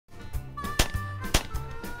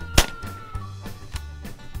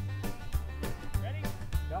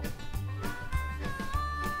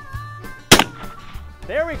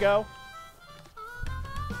There we go.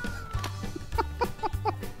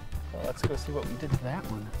 Well, let's go see what we did to that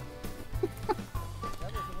one.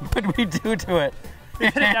 What did we do to it? We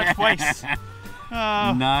hit it now twice.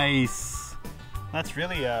 Oh, Nice. that's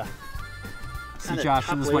really See, Josh,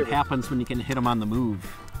 this is what happens when you can hit them on the move.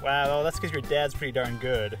 Wow, well, that's because your dad's pretty darn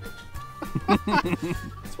good.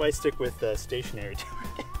 That's why I stick with stationary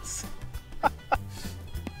targets.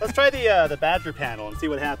 Let's try the Badger panel and see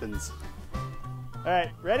what happens. All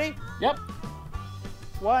right, ready? Yep.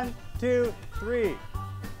 1, 2, 3.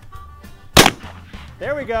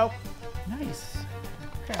 There we go. Nice.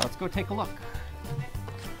 Okay, let's go take a look.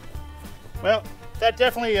 Well, that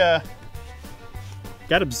definitely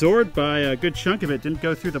got absorbed by a good chunk of it. Didn't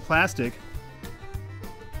go through the plastic.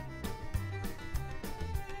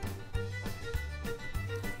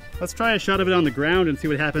 Let's try a shot of it on the ground and see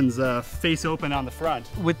what happens face open on the front.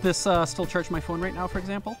 Would this still charge my phone right now, for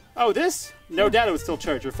example? Oh, this? No doubt it would still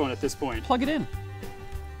charge your phone at this point. Plug it in.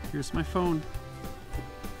 Here's my phone.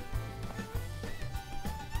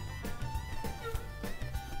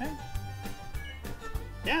 Okay.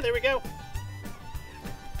 Yeah, there we go.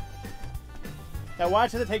 Now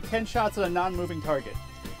watch as it take 10 shots at a non-moving target.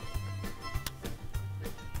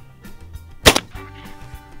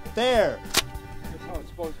 There. That's how it's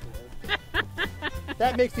supposed to work.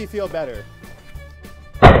 That makes me feel better.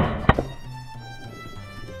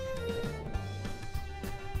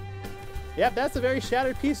 Yep, that's a very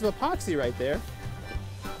shattered piece of epoxy right there.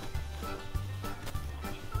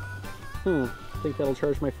 Think that'll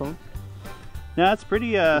charge my phone? No, that's pretty,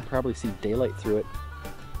 You'll probably see daylight through it.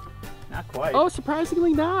 not quite. Oh,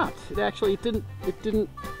 surprisingly not. It didn't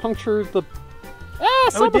puncture the. Oh,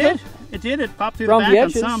 Some it of did. it. It did. It popped through Around the the back on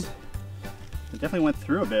edges. some. It definitely went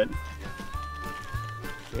through a bit.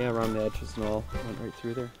 Yeah, around the edges and all. Went right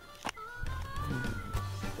through there.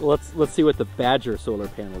 Well, let's see what the Badger solar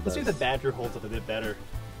panel does. Let's see if the Badger holds up a bit better.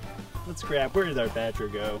 Let's grab. Where did our Badger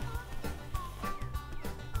go?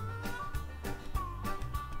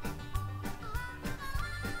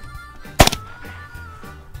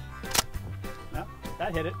 No,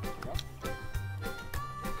 that hit it.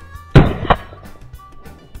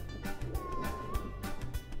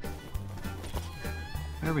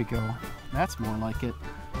 There we go. That's more like it.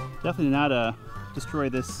 Definitely not destroy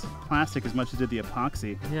this plastic as much as did the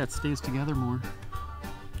epoxy. Yeah, it stays together more.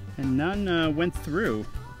 And none went through.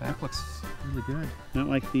 Back looks really good. Not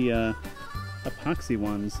like the epoxy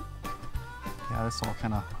ones. Yeah, this all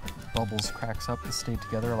kind of bubbles, cracks up. This stayed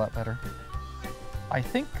together a lot better. I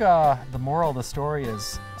think the moral of the story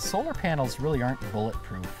is solar panels really aren't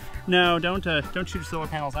bulletproof. No, don't shoot solar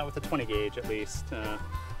panels out with a 20 gauge at least.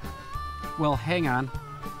 Well, hang on.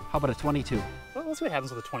 How about a 22? Well, let's see what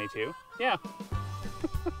happens with a 22. Yeah.